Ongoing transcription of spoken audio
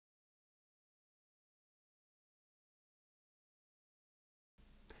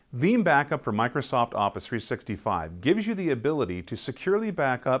Veeam Backup for Microsoft Office 365 gives you the ability to securely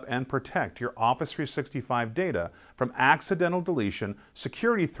back up and protect your Office 365 data from accidental deletion,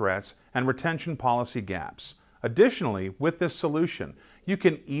 security threats, and retention policy gaps. Additionally, with this solution, you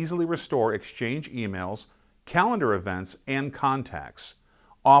can easily restore Exchange emails, calendar events, and contacts,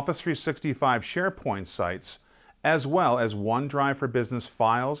 Office 365 SharePoint sites, as well as OneDrive for Business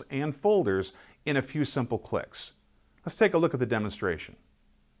files and folders in a few simple clicks. Let's take a look at the demonstration.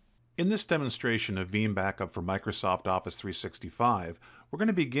 In this demonstration of Veeam Backup for Microsoft Office 365, we're going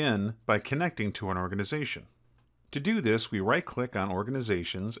to begin by connecting to an organization. To do this, we right-click on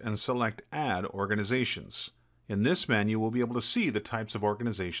Organizations and select Add Organizations. In this menu, we'll be able to see the types of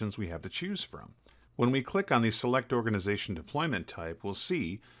organizations we have to choose from. When we click on the Select Organization Deployment type, we'll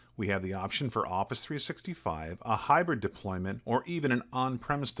see we have the option for Office 365, a hybrid deployment, or even an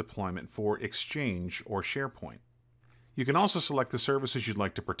on-premise deployment for Exchange or SharePoint. You can also select the services you'd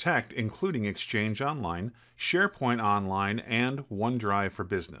like to protect, including Exchange Online, SharePoint Online, and OneDrive for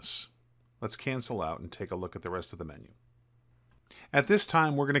Business. Let's cancel out and take a look at the rest of the menu. At this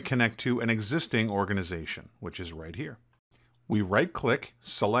time, we're going to connect to an existing organization, which is right here. We right-click,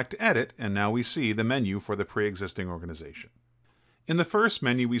 select Edit, and now we see the menu for the pre-existing organization. In the first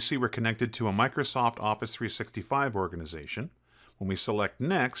menu, we see we're connected to a Microsoft Office 365 organization. When we select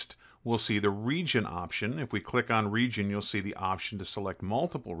Next, we'll see the region option. If we click on region, you'll see the option to select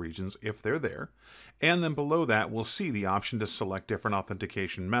multiple regions if they're there. And then below that, we'll see the option to select different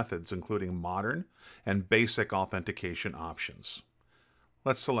authentication methods, including modern and basic authentication options.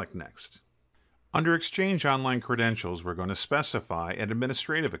 Let's select Next. Under Exchange Online Credentials, we're going to specify an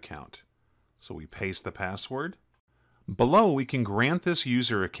administrative account. So we paste the password. Below, we can grant this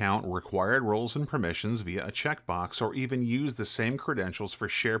user account required roles and permissions via a checkbox, or even use the same credentials for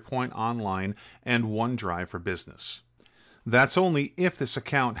SharePoint Online and OneDrive for Business. That's only if this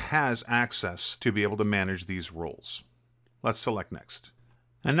account has access to be able to manage these roles. Let's select Next.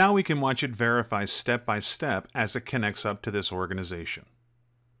 And now we can watch it verify step by step as it connects up to this organization.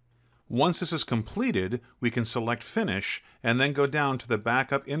 Once this is completed, we can select Finish and then go down to the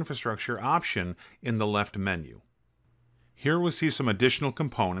Backup Infrastructure option in the left menu. Here we'll see some additional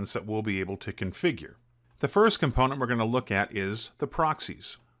components that we'll be able to configure. The first component we're going to look at is the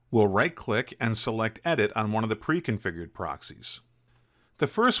proxies. We'll right-click and select Edit on one of the pre-configured proxies. The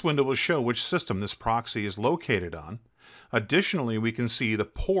first window will show which system this proxy is located on. Additionally, we can see the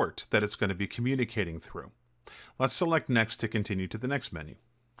port that it's going to be communicating through. Let's select Next to continue to the next menu.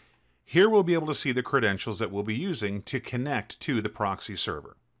 Here we'll be able to see the credentials that we'll be using to connect to the proxy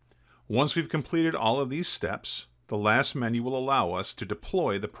server. Once we've completed all of these steps, the last menu will allow us to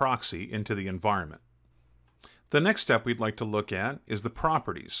deploy the proxy into the environment. The next step we'd like to look at is the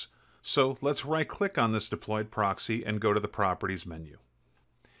properties. So let's right-click on this deployed proxy and go to the Properties menu.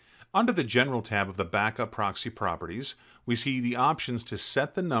 Under the General tab of the Backup Proxy Properties, we see the options to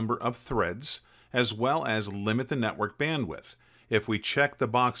set the number of threads as well as limit the network bandwidth. If we check the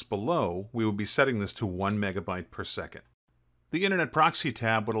box below, we will be setting this to 1 megabyte per second. The Internet Proxy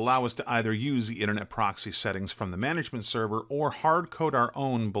tab would allow us to either use the Internet Proxy settings from the management server or hard-code our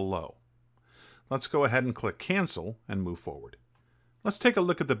own below. Let's go ahead and click Cancel and move forward. Let's take a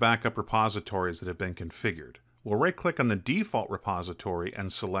look at the backup repositories that have been configured. We'll right-click on the default repository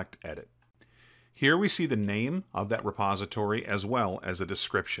and select Edit. Here we see the name of that repository as well as a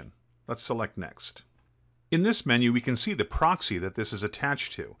description. Let's select Next. In this menu, we can see the proxy that this is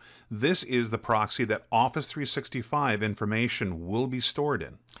attached to. This is the proxy that Office 365 information will be stored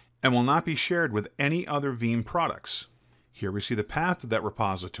in and will not be shared with any other Veeam products. Here we see the path to that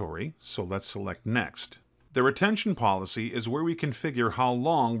repository, so let's select Next. The retention policy is where we configure how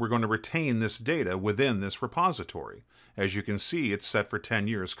long we're going to retain this data within this repository. As you can see, it's set for 10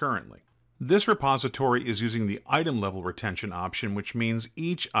 years currently. This repository is using the item level retention option, which means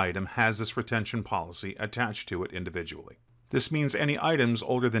each item has this retention policy attached to it individually. This means any items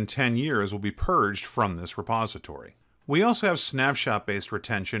older than 10 years will be purged from this repository. We also have snapshot-based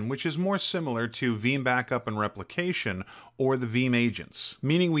retention, which is more similar to Veeam Backup and Replication or the Veeam agents,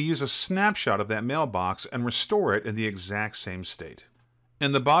 meaning we use a snapshot of that mailbox and restore it in the exact same state.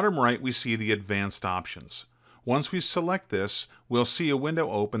 In the bottom right, we see the advanced options. Once we select this, we'll see a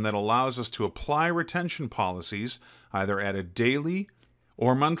window open that allows us to apply retention policies either at a daily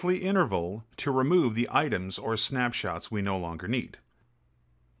or monthly interval to remove the items or snapshots we no longer need.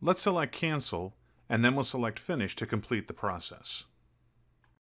 Let's select Cancel, and then we'll select Finish to complete the process.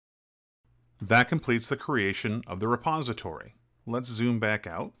 That completes the creation of the repository. Let's zoom back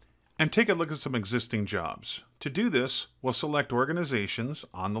out and take a look at some existing jobs. To do this, we'll select Organizations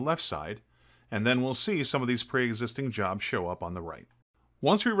on the left side, and then we'll see some of these pre-existing jobs show up on the right.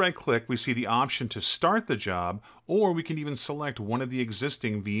 Once we right-click, we see the option to start the job, or we can even select one of the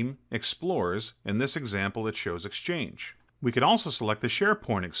existing Veeam Explorers. In this example, it shows Exchange. We could also select the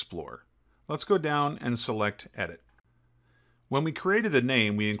SharePoint Explorer. Let's go down and select Edit. When we created the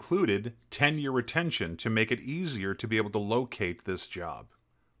name, we included 10-year retention to make it easier to be able to locate this job.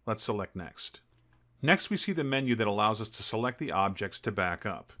 Let's select Next. Next, we see the menu that allows us to select the objects to back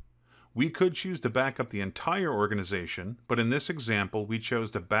up. We could choose to back up the entire organization, but in this example, we chose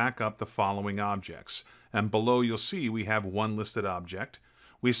to back up the following objects. And below you'll see we have one listed object.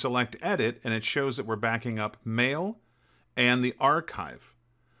 We select Edit, and it shows that we're backing up Mail and the Archive.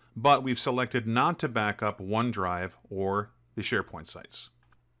 But we've selected not to back up OneDrive or the SharePoint sites.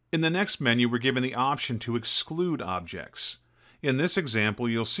 In the next menu, we're given the option to exclude objects. In this example,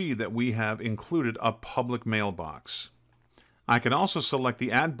 you'll see that we have included a public mailbox. I can also select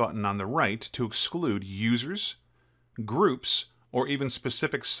the Add button on the right to exclude users, groups, or even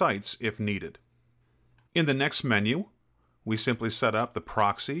specific sites if needed. In the next menu, we simply set up the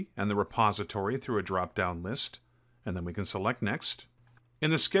proxy and the repository through a drop-down list, and then we can select Next. In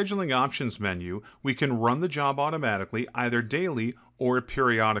the Scheduling Options menu, we can run the job automatically, either daily or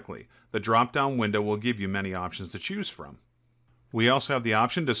periodically. The drop-down window will give you many options to choose from. We also have the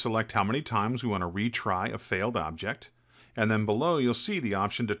option to select how many times we want to retry a failed object, and then below you'll see the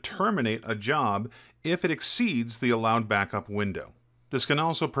option to terminate a job if it exceeds the allowed backup window. This can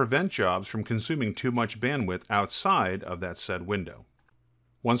also prevent jobs from consuming too much bandwidth outside of that said window.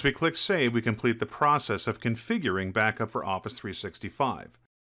 Once we click Save, we complete the process of configuring backup for Office 365.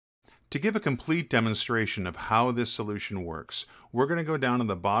 To give a complete demonstration of how this solution works, we're going to go down to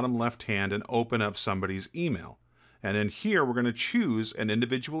the bottom left hand and open up somebody's email. And in here, we're going to choose an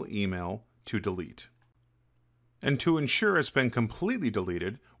individual email to delete. And to ensure it's been completely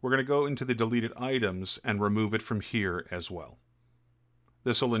deleted, we're going to go into the deleted items and remove it from here as well.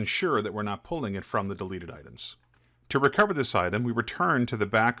 This will ensure that we're not pulling it from the deleted items. To recover this item, we return to the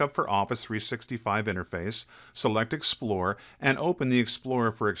Backup for Office 365 interface, select Explore, and open the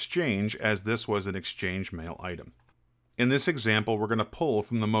Explorer for Exchange, as this was an Exchange mail item. In this example, we're going to pull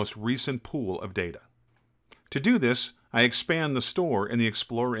from the most recent pool of data. To do this, I expand the store in the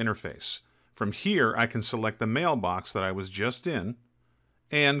Explorer interface. From here, I can select the mailbox that I was just in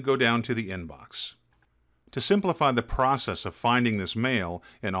and go down to the inbox. To simplify the process of finding this mail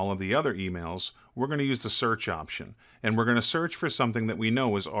and all of the other emails, we're going to use the search option, and we're going to search for something that we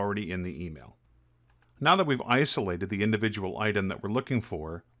know is already in the email. Now that we've isolated the individual item that we're looking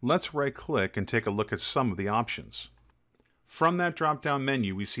for, let's right-click and take a look at some of the options. From that drop-down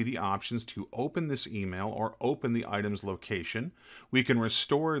menu, we see the options to open this email or open the item's location. We can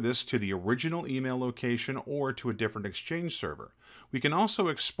restore this to the original email location or to a different Exchange server. We can also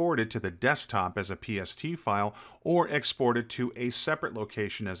export it to the desktop as a PST file or export it to a separate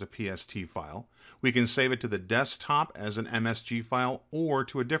location as a PST file. We can save it to the desktop as an MSG file or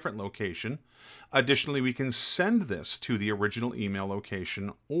to a different location. Additionally, we can send this to the original email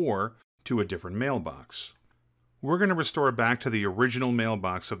location or to a different mailbox. We're going to restore back to the original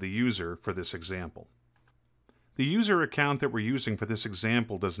mailbox of the user for this example. The user account that we're using for this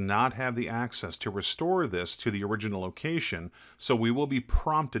example does not have the access to restore this to the original location, so we will be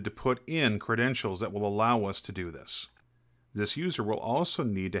prompted to put in credentials that will allow us to do this. This user will also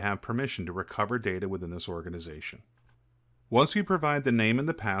need to have permission to recover data within this organization. Once we provide the name and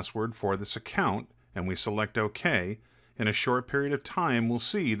the password for this account, and we select OK, in a short period of time, we'll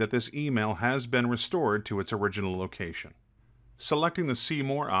see that this email has been restored to its original location. Selecting the See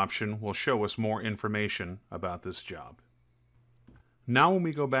More option will show us more information about this job. Now when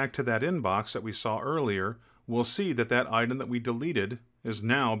we go back to that inbox that we saw earlier, we'll see that that item that we deleted has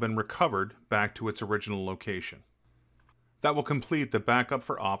now been recovered back to its original location. That will complete the Backup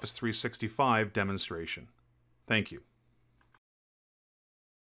for Office 365 demonstration. Thank you.